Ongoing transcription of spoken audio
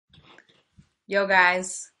Yo,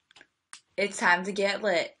 guys, it's time to get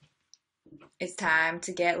lit. It's time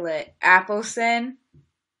to get lit. Appleson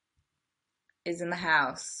is in the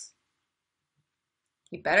house.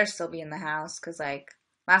 He better still be in the house, because, like,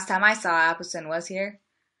 last time I saw Appleson was here.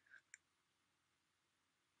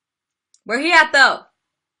 Where he at, though?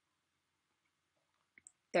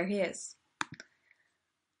 There he is.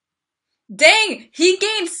 Dang! He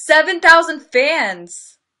gained 7,000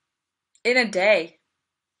 fans in a day.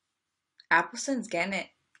 Appleson's getting it.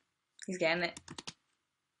 He's getting it.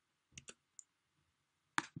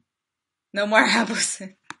 No more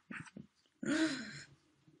Appleson.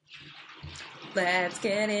 Let's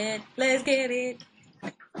get it. Let's get it.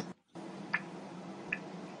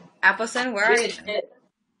 Appleson, where are you?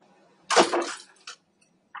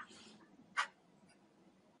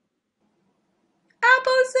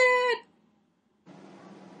 Appleson!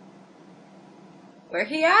 Where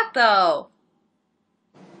he at, though?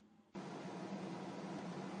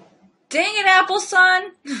 Dang it,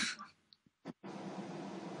 Appleson!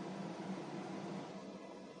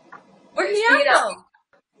 Where he at, though?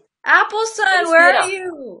 Appleson, where are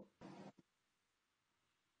you?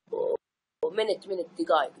 minute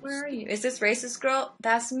دقايق. Where are you? Is this racist girl?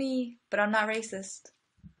 That's me, but I'm not racist.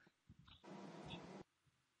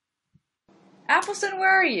 Appleson,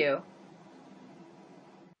 where are you?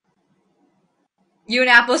 You and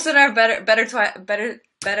Appleson are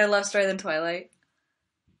better love story than Twilight.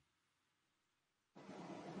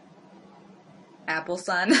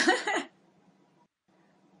 Appleson.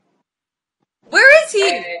 Where is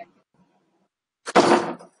he?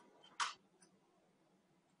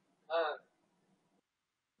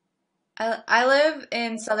 I live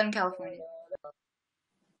in Southern California.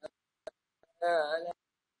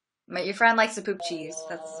 Your friend likes to poop cheese.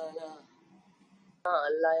 That's.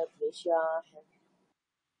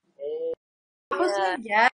 Appleson,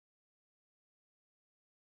 yeah.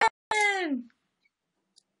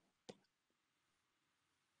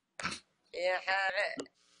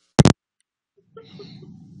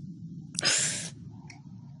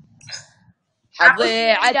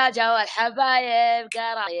 حظي عجاجة والحبايب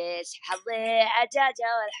قراطيس. حظي عجاجة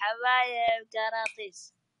والحبايب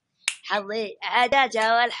قراطيس. حظي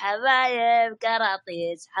عجاجة والحبايب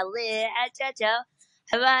قراطيس. حظي عجاجة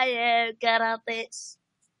والحبايب قراطيس.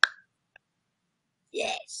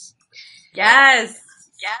 Yes.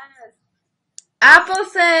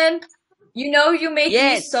 Appleson, you know you make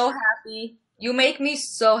me so happy. You make me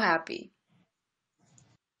so happy.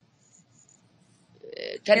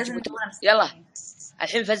 يلا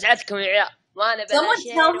الحين فزعتكم يا عيال. ما نبي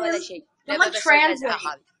شيء ولا شيء. Someone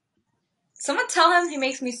translate. Someone tell him he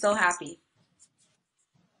makes me so happy.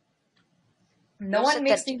 No one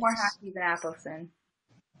makes me more happy than Appleson.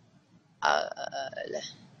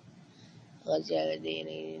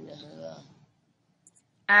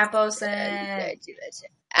 Appleson.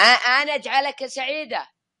 أنا أجعلك سعيدة.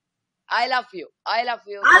 I love you. I love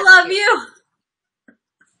you.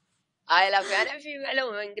 أنا في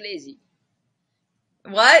معلومة إنجليزي.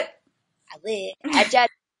 What? عجاجة.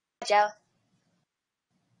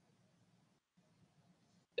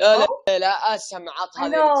 لا السماعات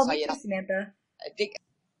هذه قصيرة. دقيقة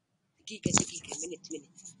minute.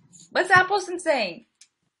 What's Appleson saying?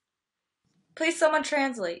 Please someone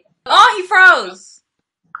translate. Oh, he froze.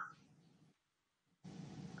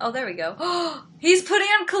 Oh, there we go. He's putting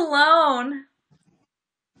on cologne.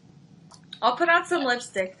 I'll put on some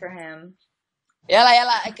lipstick for him.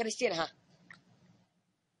 يلا كريستينا ها.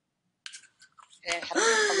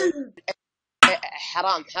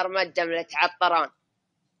 حرام الدم لا تعطران.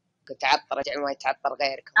 كنت عطر رجع ما يتعطر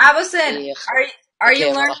غيركم. Appleson, are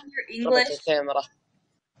you learning your English?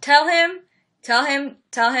 Tell him.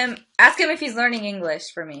 Ask him if he's learning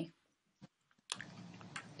English for me.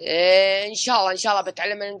 إن شاء الله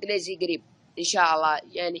بتعلم الإنجليزي قريب. إن شاء الله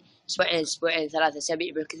يعني أسبوعين 3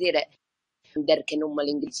 أسابيع بالكثير ندرك أم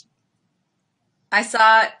الإنجليزي. I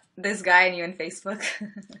saw this guy and you on Facebook.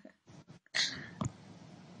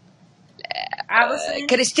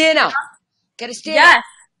 كريستينا. Yes.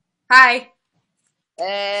 Hi.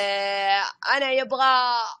 أنا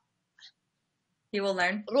يبغى. He will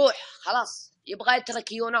learn. روح خلاص يبغى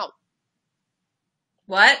يترك you now.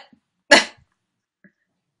 What?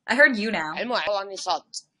 I heard you now. والله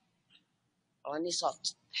اني صاد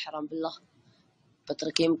حرام بالله.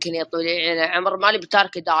 بترك يمكن يطول يعني عمر مالي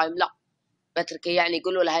بتارك دائم لا. بترك يعني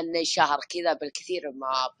يقولوا لها ان شهر كذا بالكثير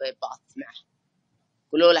ما ببعث معه.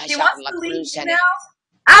 يقولوا لها شهر لا كل سنة.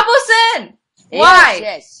 Appleson! Why?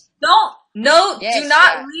 Yes. Do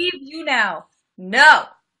not leave you now. No.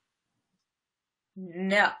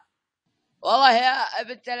 والله يا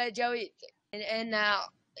بنت الجويد إن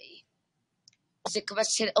بس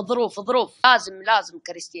ظروف لازم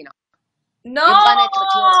كريستينا. No. يبغى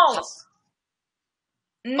نترك يونا.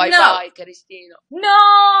 باي باي كريستينا.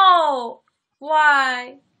 No.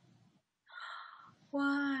 Why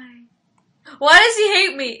does he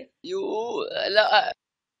hate me? لا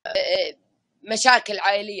مشاكل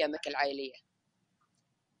عائلية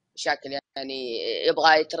مشاكل يعني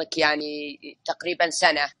يبغى يترك يعني تقريبا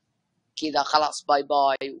سنة كذا خلاص باي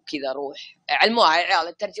باي وكذا روح. علموها يا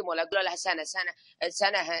عيال ترجموا له قولوا لها سنة شهر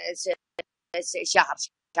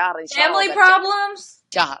إن شاء الله. Family problems.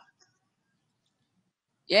 شهر.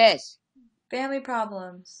 Yes. Family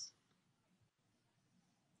problems.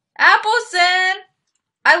 Appleson,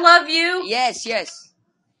 I love you. Yes.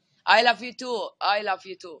 I love you too.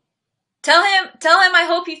 Tell him I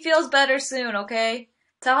hope he feels better soon, okay?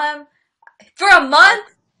 Tell him for a month.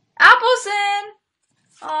 Appleson.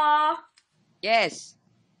 Aw. Yes.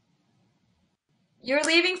 You're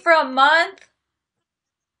leaving for a month?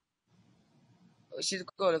 وش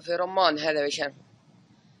تقول في رمان هذا وشان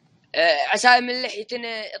عساي من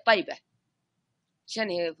لحيتنا طيبة شان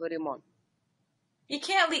هي في رمان. You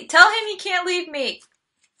can't leave. Tell him he can't leave me.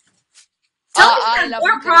 Tell him he has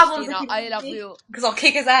more problems. I love you. Because I'll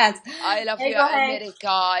kick his ass. I love you أمريكا.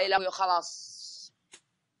 I love you خلاص.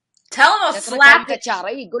 Tell him I'll slap it. شهر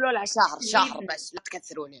يقولوا لها شهر بس لا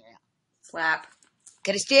تكثروني يا slap.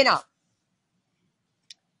 كريستينا.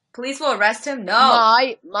 Police will arrest him? No.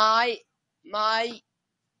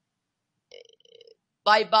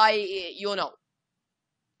 My bye you know.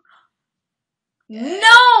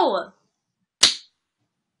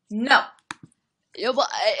 No. يبغى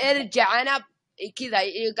ارجع انا كذا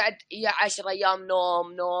يقعد 10 ايام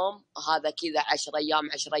نوم هذا كذا 10 ايام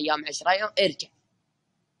ارجع.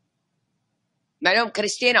 معلوم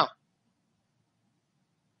كريستينا.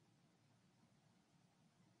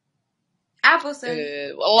 Appleson.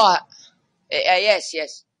 والله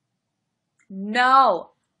yes.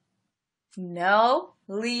 No,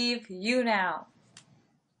 leave you now.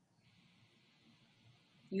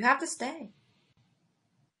 You have to stay.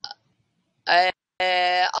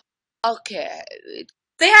 Okay.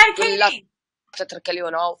 Say hi to Katie. تترك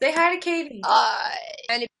اليوم. Say hi to Katie.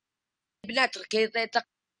 يعني بنترك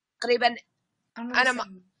تقريبا أنا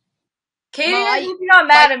ما. Katie, you're not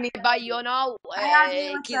mad at me. Bye you know.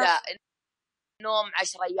 كذا نوم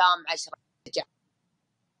 10 أيام 10 رجع.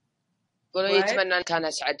 قولوا يتمنى أن كان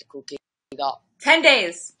أسعدك وكذا. 10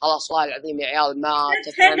 days. خلاص والله العظيم يا عيال ما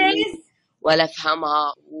تفهمني ولا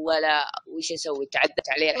أفهمها ولا وش أسوي. تعذبت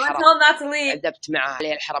عليه الحرام. تعذبت معه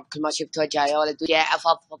عليه الحرام. كل ما شفت وجهه يا ولد يا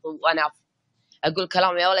أفضفض وأنا أقول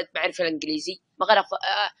كلام يا ولد ما أعرف الإنجليزي ما غير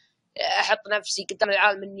أحط نفسي قدام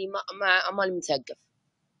العالم إني ما لي مثقف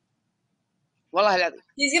والله العظيم.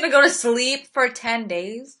 He's gonna go to sleep for 10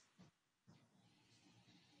 days.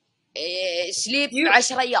 سليب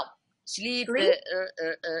 10 أيام. سليب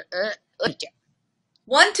ارجع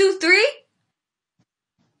 1 2 3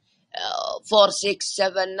 4 6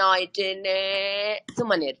 7 9 10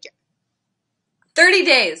 ثم يرجع 30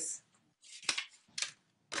 days.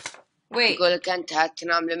 Wait. يقول لك أنت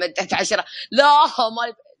هتنام لمدة 10. لا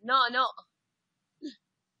ما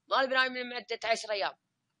ما بنام لمدة 10 أيام.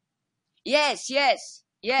 Yes.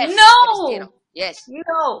 No. Yes.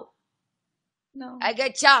 No.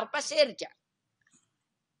 أقعد شهر بس ارجع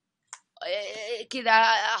كذا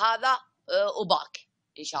هذا وباك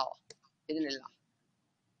إن شاء الله بإذن الله.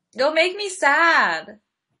 Don't make me sad.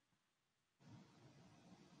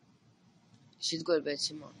 شو تقول بيت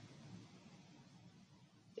سمان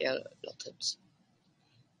يا لطفي.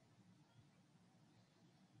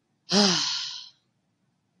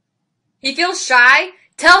 He feels shy.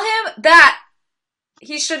 Tell him that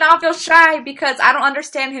he should not feel shy because I don't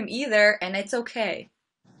understand him either, and it's okay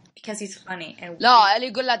because he's funny. And لا اللي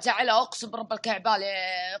يقول لا تزعلها اقسم برب الكعبة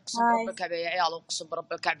يا عيال اقسم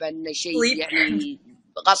برب الكعبة ان شيء يعني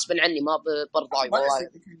غصب عني ما برضاي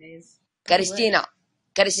والله. كريستينا.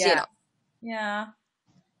 Yeah.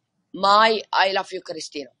 I love you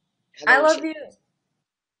كريستينا. I love you.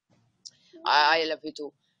 I love you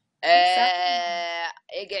too.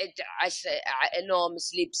 يقعد 10 نوم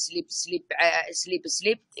سليب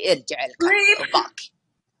يرجع لك باك.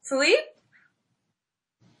 Sleep?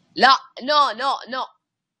 لا no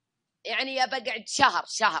يعني بقعد شهر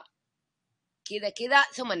كذا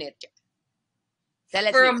ثم نرجع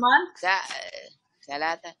 3 For a month?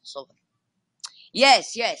 3 صفر.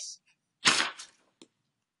 Yes.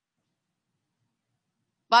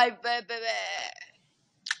 Bye.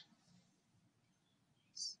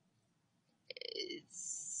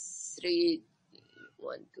 3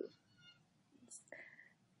 1 2.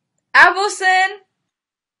 Appleson?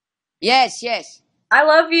 Yes. I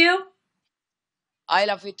love you. I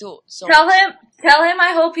love you too. So Tell him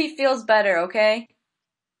I hope he feels better, okay?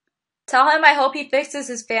 Tell him I hope he fixes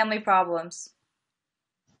his family problems.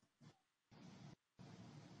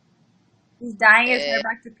 He's dyeing his hair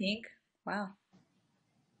back to pink. Wow.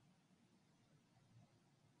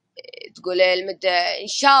 تقول المدة إن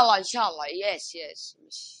شاء الله yes.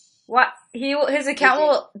 What? His account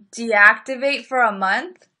will deactivate for a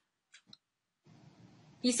month?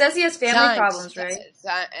 He says he has family problems, right?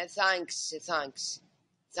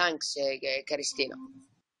 Thanks, كريستينا.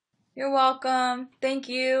 You're welcome. Thank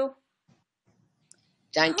you.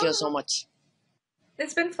 Thank you so much.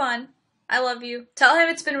 It's been fun. I love you. Tell him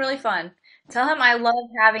it's been really fun. Tell him I love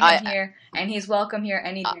having him here, and he's welcome here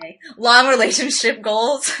any day. Long relationship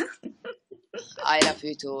goals. I love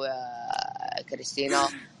you too, كريستينا.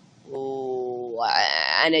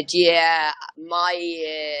 وأنا جي my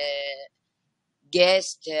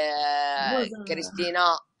guest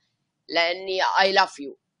كريستينا لأني I love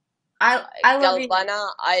you. I love you.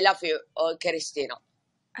 قلبنا I love you كريستينا.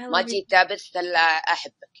 ما جيت بس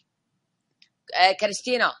أحبك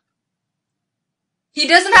كريستينا. He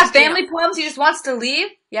doesn't have family problems. He just wants to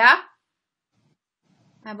leave. Yeah.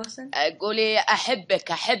 قولي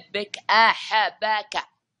أحبك.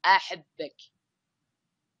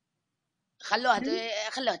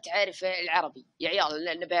 خلوها تعرف العربي يا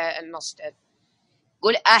عيال. نبي الناس تعرف.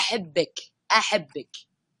 قولي أحبك.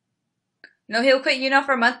 No, he'll quit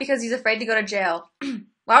for a month because he's afraid to go to jail.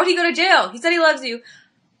 Why would he go to jail? He said he loves you.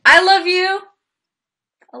 I love you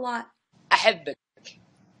a lot. أحبك.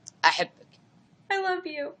 I love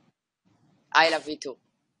you. I love you too.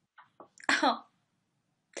 Oh.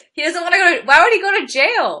 He doesn't want to go to... Why would he go to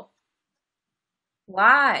jail?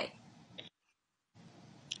 Why?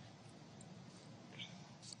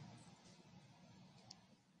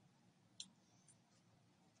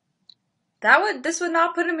 This would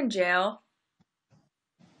not put him in jail.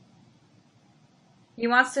 He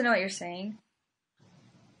wants to know what you're saying.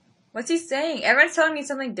 What's he saying? Everyone's telling me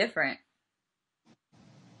something different.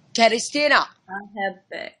 كريستينا.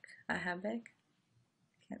 أحبك.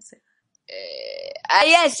 Can't say that.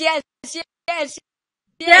 Yes.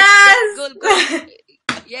 Good.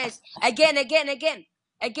 Yes. Again.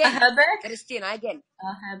 أحبك. كريستينا again.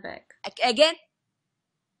 أحبك. Again.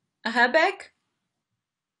 أحبك.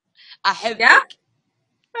 Yeah?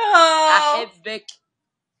 Oh.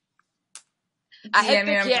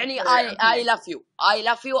 أحبك يعني I love you.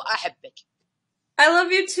 أحبك. I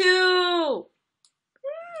love you too.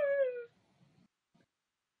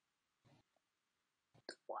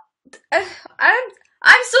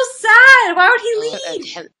 I'm so sad. Why would he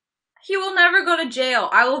leave? He will never go to jail.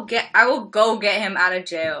 I will go get him out of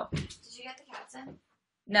jail. Did you get the cats in?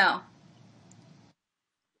 No.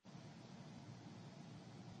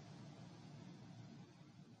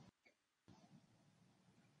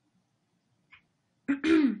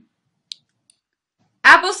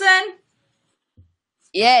 Appleson?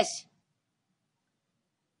 Yes.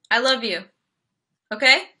 I love you.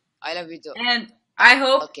 Okay? I love you too. And I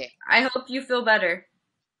hope okay. I hope you feel better.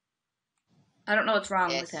 I don't know what's wrong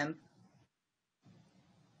with him.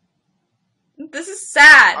 This is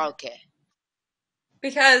sad. Okay.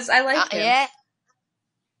 Because I like him. Yeah.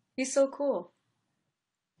 He's so cool.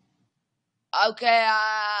 Okay,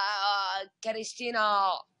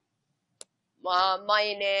 Kристина.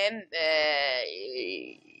 My name.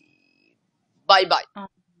 Bye.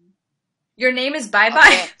 Your name is Bye.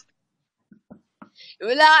 Okay.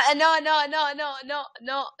 لا no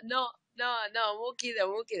مو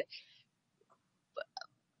كذا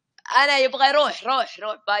أنا يبغى يروح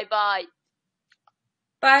باي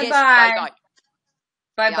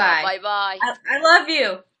I love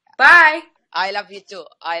you. Bye. I love you too.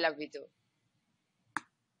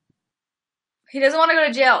 He doesn't want to go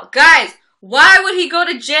to jail. Guys, why would he go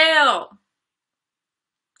to jail?